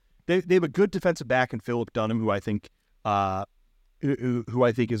a good defensive back in Philip Dunham, who I think is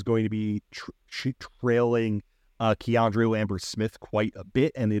going to be trailing Keandre Lambert-Smith quite a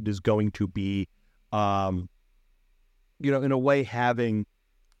bit, and it is going to be, in a way, having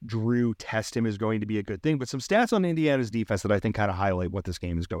Drew test him is going to be a good thing. But some stats on Indiana's defense that I think kind of highlight what this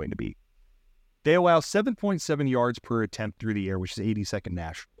game is going to be. They allow 7.7 yards per attempt through the air, which is 82nd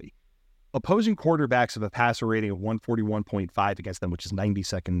nationally. Opposing quarterbacks have a passer rating of 141.5 against them, which is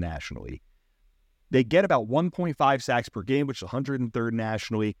 92nd nationally. They get about 1.5 sacks per game, which is 103rd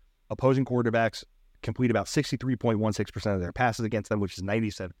nationally. Opposing quarterbacks complete about 63.16% of their passes against them, which is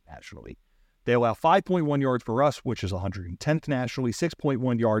 97th nationally. They allow 5.1 yards per rush, which is 110th nationally,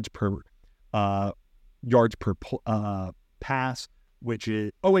 6.1 yards per pass, which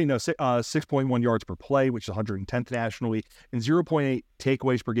is 6.1 yards per play, which is 110th nationally, and 0.8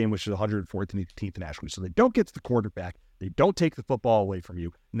 takeaways per game, which is 114th nationally. So they don't get to the quarterback, they don't take the football away from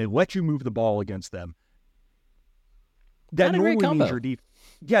you, and they let you move the ball against them. That normally means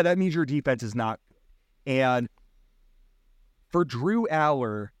that means your defense is not. And for Drew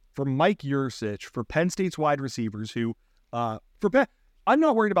Allar, for Mike Yurcich, for Penn State's wide receivers, I'm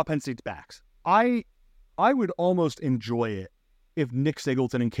not worried about Penn State's backs. I would almost enjoy it if Nick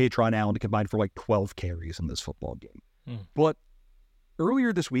Singleton and Katron Allen combined for like 12 carries in this football game. But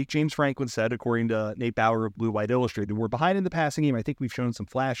earlier this week, James Franklin said, according to Nate Bauer of Blue White Illustrated, we're behind in the passing game. I think we've shown some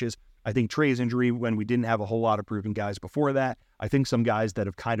flashes. I think Trey's injury, when we didn't have a whole lot of proven guys before that, I think some guys that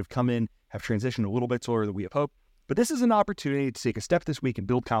have kind of come in have transitioned a little bit slower than we have hoped. But this is an opportunity to take a step this week and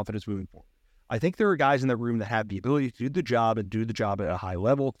build confidence moving forward. I think there are guys in the room that have the ability to do the job and do the job at a high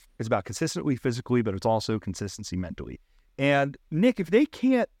level. It's about consistently physically, but it's also consistency mentally. And Nick, if they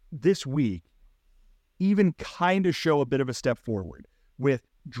can't this week even kind of show a bit of a step forward, with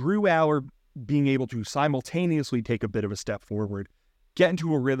Drew Allar being able to simultaneously take a bit of a step forward, get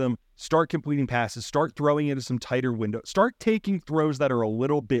into a rhythm, start completing passes, start throwing into some tighter windows, start taking throws that are a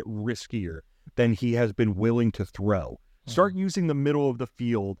little bit riskier than he has been willing to throw. Start using the middle of the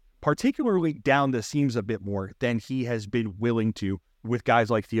field, particularly down the seams a bit more than he has been willing to with guys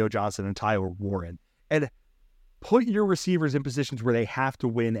like Theo Johnson and Tyler Warren. And put your receivers in positions where they have to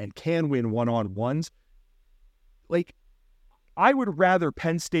win and can win one-on-ones. Like, I would rather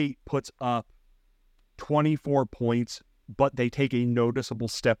Penn State puts up 24 points, but they take a noticeable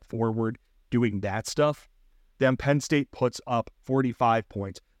step forward doing that stuff, than Penn State puts up 45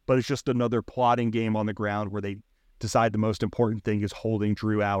 points, but it's just another plotting game on the ground where they decide the most important thing is holding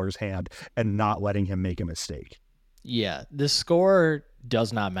Drew Allar's hand and not letting him make a mistake. Yeah, the score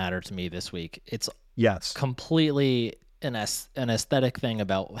does not matter to me this week. It's completely an aesthetic thing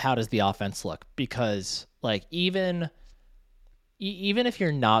about how does the offense look, because like even if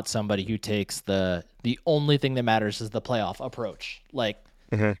you're not somebody who takes the only thing that matters is the playoff approach, like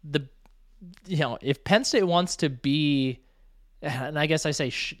if Penn State wants to be, and I guess I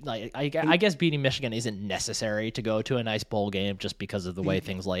say I guess beating Michigan isn't necessary to go to a nice bowl game just because of the way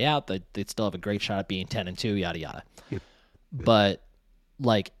things lay out. They'd still have a great shot at being 10-2, yada yada. But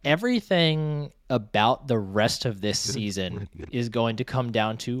like everything about the rest of this season is going to come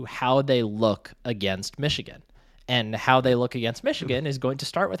down to how they look against Michigan. And how they look against Michigan is going to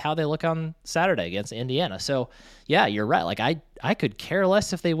start with how they look on Saturday against Indiana. So, yeah, you're right. Like I could care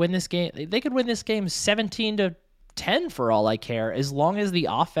less if they win this game. They could win this game 17-10 for all I care, as long as the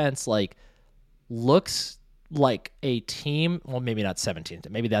offense like looks like a team. Well, maybe not 17.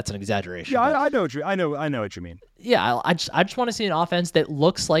 Maybe that's an exaggeration. Yeah, I know what you mean. Yeah, I just want to see an offense that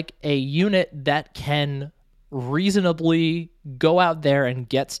looks like a unit that can reasonably go out there and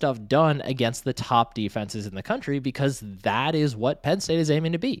get stuff done against the top defenses in the country, because that is what Penn State is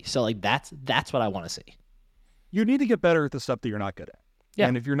aiming to be. So like that's what I want to see. You need to get better at the stuff that you're not good at. Yeah.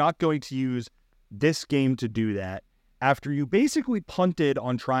 And if you're not going to use this game to do that, after you basically punted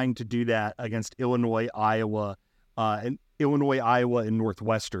on trying to do that against Illinois, Iowa, and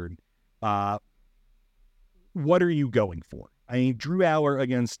Northwestern, what are you going for? I mean, Drew Allar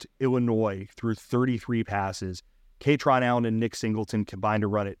against Illinois threw 33 passes. Katron Allen and Nick Singleton combined to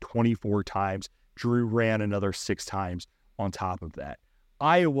run it 24 times. Drew ran another 6 times on top of that.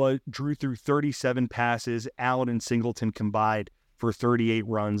 Iowa, Drew threw 37 passes. Allen and Singleton combined for 38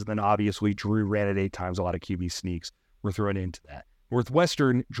 runs. And then obviously Drew ran it 8 times. A lot of QB sneaks were thrown into that.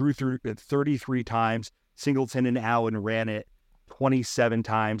 Northwestern, Drew threw it 33 times. Singleton and Allen ran it 27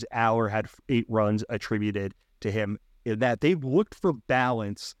 times. Allar had 8 runs attributed to him. In that they've looked for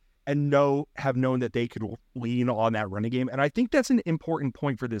balance and have known that they could lean on that running game. And I think that's an important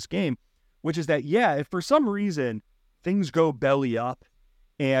point for this game, which is that, yeah, if for some reason things go belly up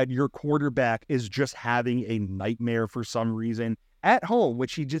and your quarterback is just having a nightmare for some reason at home,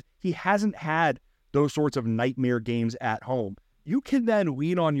 which he hasn't had those sorts of nightmare games at home, you can then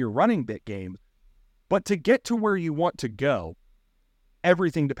lean on your running back game. But to get to where you want to go,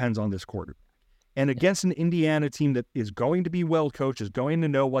 everything depends on this quarterback. And against an Indiana team that is going to be well coached, is going to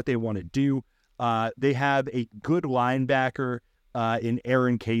know what they want to do. They have a good linebacker in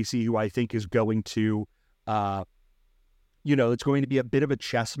Aaron Casey, who I think is going to, it's going to be a bit of a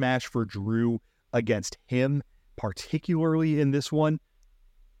chess match for Drew against him, particularly in this one.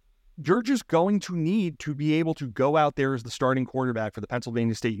 You're just going to need to be able to go out there as the starting quarterback for the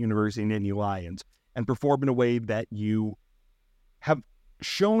Pennsylvania State University Nittany Lions and perform in a way that you have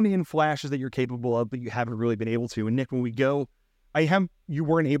shown in flashes that you're capable of, but you haven't really been able to. And Nick, when we go, you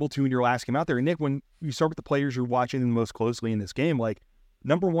weren't able to in your last game out there. And Nick, when you start with the players you're watching the most closely in this game, like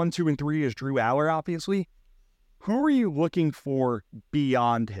number 1, 2, and 3 is Drew Allar, obviously. Who are you looking for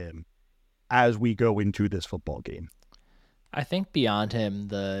beyond him as we go into this football game? I think beyond him,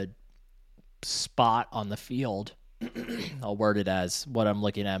 the spot on the field, I'll word it as what I'm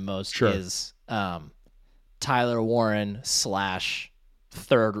looking at most, is Tyler Warren /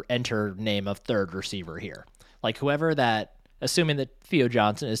 third receiver here. Like whoever that, assuming that Theo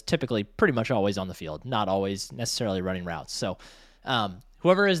Johnson is typically pretty much always on the field, not always necessarily running routes. So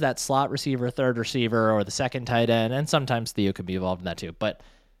whoever is that slot receiver, third receiver, or the second tight end, and sometimes Theo could be involved in that too. But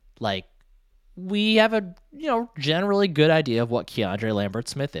like we have a generally good idea of what Keandre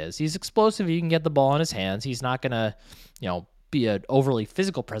Lambert-Smith is. He's explosive. He can get the ball in his hands. He's not going to be an overly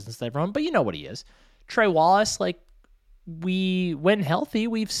physical presence to everyone, but you know what he is. Trey Wallace, when healthy,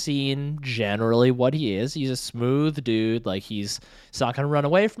 we've seen generally what he is. He's a smooth dude. Like he's not going to run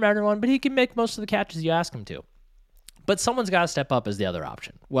away from everyone, but he can make most of the catches you ask him to. But someone's got to step up as the other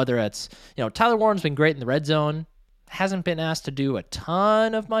option. Whether it's, Tyler Warren's been great in the red zone, hasn't been asked to do a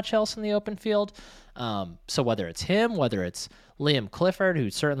ton of much else in the open field. So whether it's him, whether it's Liam Clifford, who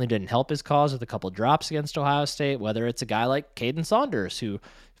certainly didn't help his cause with a couple drops against Ohio State, whether it's a guy like Caden Saunders, who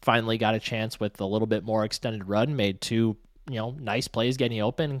finally got a chance with a little bit more extended run, made two, nice plays getting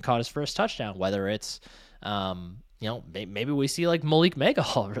open and caught his first touchdown, whether it's, maybe we see like Malik McClain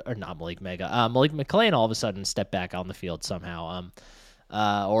all of a sudden step back on the field somehow.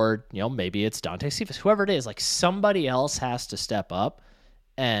 Or maybe it's Dante Cephas, whoever it is, like somebody else has to step up,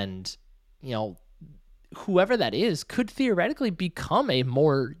 and, whoever that is could theoretically become a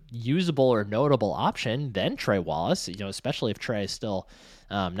more usable or notable option than Trey Wallace, especially if Trey is still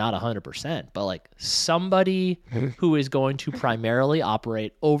not 100%, but like somebody who is going to primarily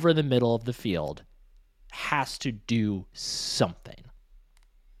operate over the middle of the field has to do something.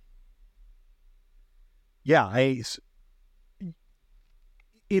 Yeah, it's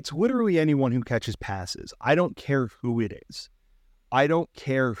literally anyone who catches passes. I don't care who it is. I don't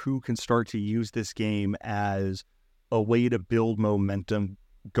care who can start to use this game as a way to build momentum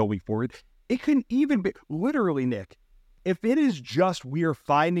going forward. It can even be, literally, Nick, if it is just we are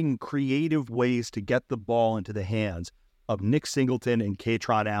finding creative ways to get the ball into the hands of Nick Singleton and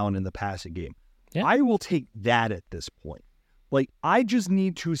Kaytron Allen in the passing game, I will take that at this point. Like, I just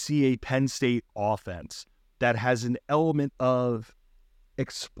need to see a Penn State offense that has an element of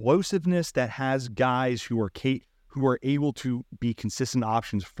explosiveness, that has guys who are able to be consistent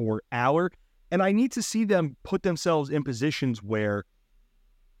options for Aller. And I need to see them put themselves in positions where,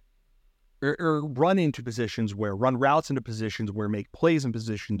 or run into positions where, run routes into positions where, make plays in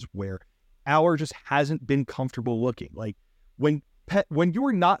positions where Aller just hasn't been comfortable looking. Like when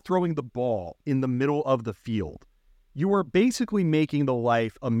you're not throwing the ball in the middle of the field, you are basically making the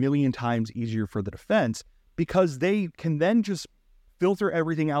life a million times easier for the defense, because they can then just filter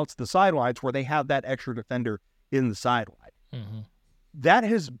everything out to the sidelines where they have that extra defender in the sideline. Mm-hmm. That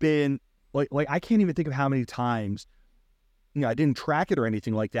has been like I can't even think of how many times, I didn't track it or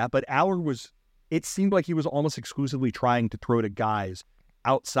anything like that, but it seemed like he was almost exclusively trying to throw to guys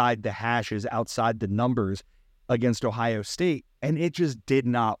outside the hashes, outside the numbers against Ohio State, and it just did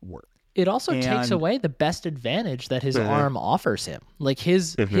not work. It also takes away the best advantage that his arm offers him. Like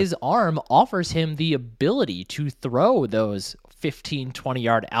his arm offers him the ability to throw those 15,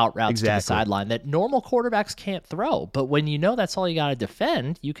 20-yard out routes to the sideline that normal quarterbacks can't throw. But when that's all you got to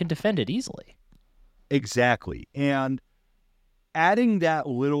defend, you can defend it easily. Exactly. And adding that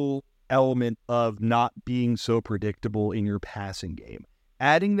little element of not being so predictable in your passing game,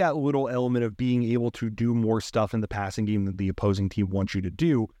 adding that little element of being able to do more stuff in the passing game than the opposing team wants you to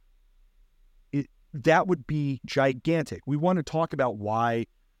do, that would be gigantic. We want to talk about why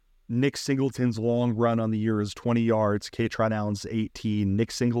Nick Singleton's long run on the year is 20 yards, Kaytron Allen's 18.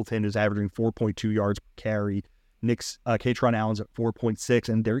 Nick Singleton is averaging 4.2 yards per carry. Kaytron Allen's at 4.6,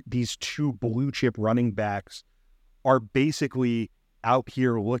 and these two blue chip running backs are basically out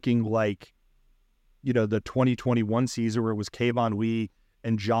here looking like, the 2021 season where it was Kayvon Lee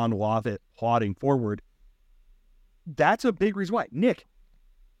and John Lovett plodding forward. That's a big reason why. Nick,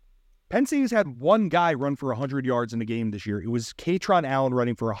 Penn State has had one guy run for 100 yards in a game this year. It was Kaytron Allen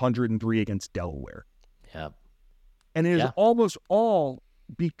running for 103 against Delaware. Yeah. And it is almost all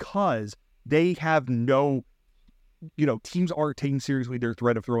because they have no, teams aren't taking seriously their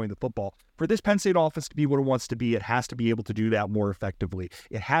threat of throwing the football. For this Penn State offense to be what it wants to be, it has to be able to do that more effectively.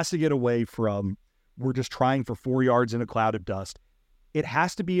 It has to get away from, we're just trying for 4 yards in a cloud of dust. It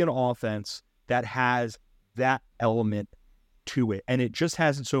has to be an offense that has that element to it, and it just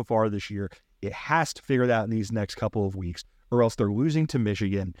hasn't so far this year. It has to figure that out in these next couple of weeks, or else they're losing to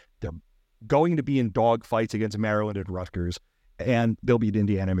Michigan. They're going to be in dog fights against Maryland and Rutgers, and they'll beat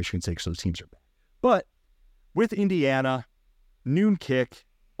Indiana, Michigan State, so those teams are back. But with Indiana, noon kick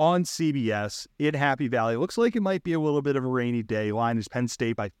on CBS in Happy Valley. Looks like it might be a little bit of a rainy day. Line is Penn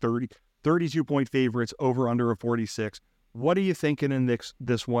State by 32-point favorites, over under a 46. What are you thinking in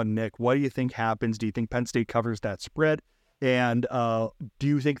this one, Nick? What do you think happens? Do you think Penn State covers that spread? And do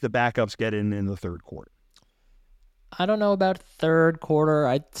you think the backups get in the third quarter? I don't know about third quarter.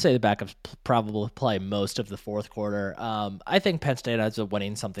 I'd say the backups probably play most of the fourth quarter. I think Penn State ends up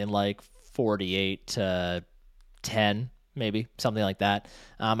winning something like 48-10, maybe, something like that.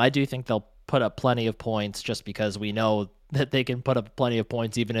 I do think they'll put up plenty of points just because we know that they can put up plenty of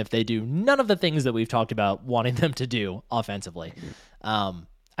points even if they do none of the things that we've talked about wanting them to do offensively.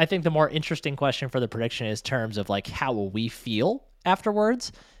 I think the more interesting question for the prediction is terms of like, how will we feel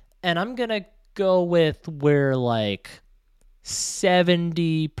afterwards? And I'm going to go with we're like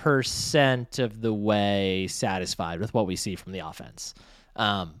 70% of the way satisfied with what we see from the offense.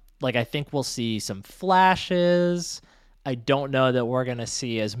 I think we'll see some flashes. I don't know that we're going to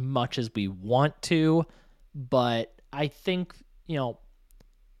see as much as we want to, but I think,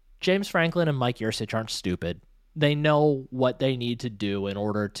 James Franklin and Mike Yurcich aren't stupid. They know what they need to do in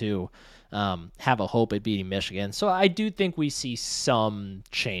order to have a hope at beating Michigan. So I do think we see some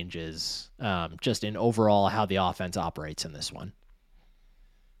changes just in overall how the offense operates in this one.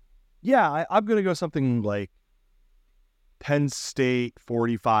 Yeah, I'm going to go something like Penn State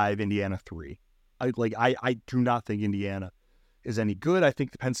 45, Indiana 3. I do not think Indiana is any good. I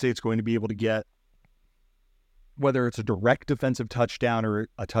think the Penn State's going to be able to get, whether it's a direct defensive touchdown or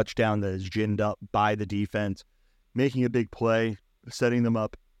a touchdown that is ginned up by the defense, making a big play, setting them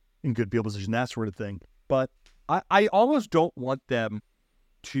up in good field position, that sort of thing. But I almost don't want them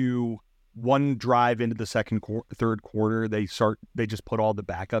to one drive into the third quarter, they just put all the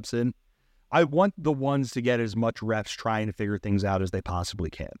backups in. I want the ones to get as much reps trying to figure things out as they possibly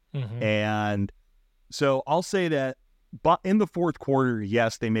can. Mm-hmm. And so I'll say that, but in the fourth quarter,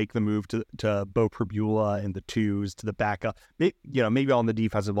 yes, they make the move to Beau Pribula and the twos to the backup. Maybe on the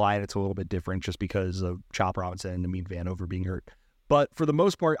defensive line, it's a little bit different just because of Chop Robinson and Amin Vanover being hurt. But for the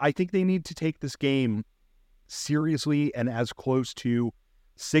most part, I think they need to take this game seriously and as close to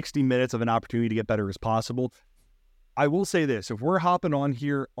 60 minutes of an opportunity to get better as possible. I will say this, if we're hopping on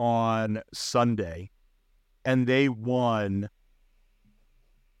here on Sunday and they won,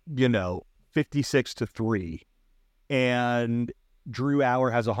 56-3, and Drew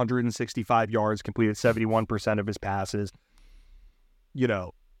Allar has 165 yards, completed 71% of his passes,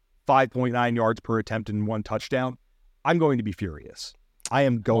 5.9 yards per attempt and 1 touchdown, I'm going to be furious. I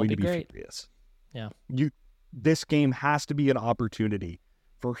am going to be furious. Yeah. This game has to be an opportunity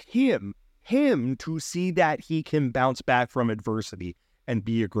for him to see that he can bounce back from adversity and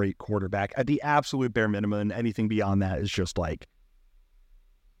be a great quarterback at the absolute bare minimum. And anything beyond that is just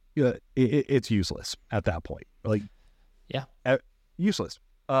it's useless at that point. Useless.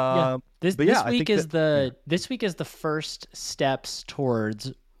 This week is the first steps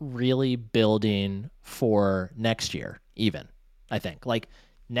towards really building for next year. Even I think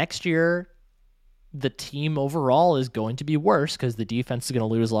next year, the team overall is going to be worse because the defense is going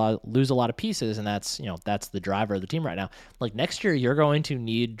to lose a lot of pieces, and that's the driver of the team right now. Next year, you're going to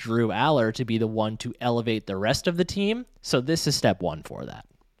need Drew Allar to be the one to elevate the rest of the team. So this is step one for that.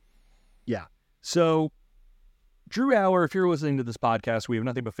 Yeah. So Drew Allar, if you're listening to this podcast, we have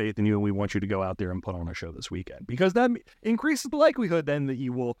nothing but faith in you, and we want you to go out there and put on a show this weekend, because that increases the likelihood then that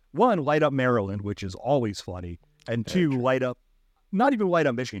you will, one, light up Maryland, which is always funny, and two, not even light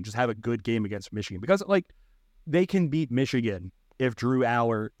up Michigan, just have a good game against Michigan, because they can beat Michigan if Drew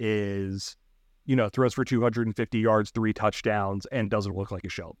Allar is, throws for 250 yards, 3 touchdowns, and doesn't look like a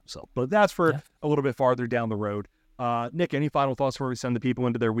shell of himself. But that's for a little bit farther down the road. Nick, any final thoughts before we send the people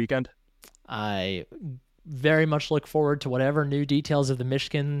into their weekend? I very much look forward to whatever new details of the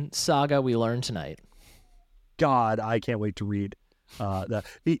Michigan saga we learn tonight. God, I can't wait to read that.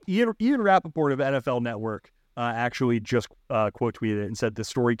 Ian Rappaport of NFL Network actually just quote tweeted it and said, "The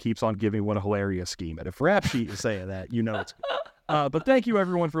story keeps on giving. What a hilarious scheme." And if Rap Sheet is saying that, it's good. But thank you,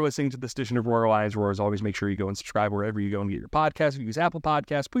 everyone, for listening to this edition of Royal Lions Roar. As always, make sure you go and subscribe wherever you go and get your podcasts. If you use Apple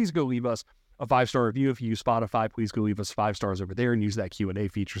Podcasts, please go leave us a 5-star review. If you use Spotify, please go leave us 5 stars over there and use that Q&A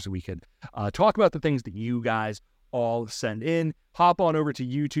feature so we can talk about the things that you guys all send in. Hop on over to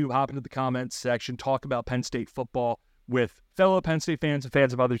YouTube, hop into the comments section, talk about Penn State football with fellow Penn State fans and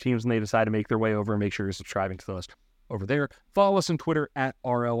fans of other teams, and they decide to make their way over, and make sure you're subscribing to us over there. Follow us on Twitter at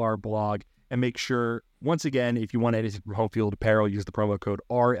RLRblog, and make sure, once again, if you want anything from Home Field Apparel, use the promo code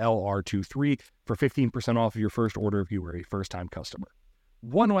RLR23 for 15% off of your first order if you were a first-time customer.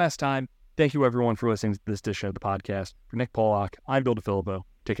 One last time, thank you, everyone, for listening to this edition of the podcast. For Nick Pollock, I'm Bill DeFilippo.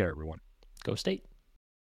 Take care, everyone. Go State.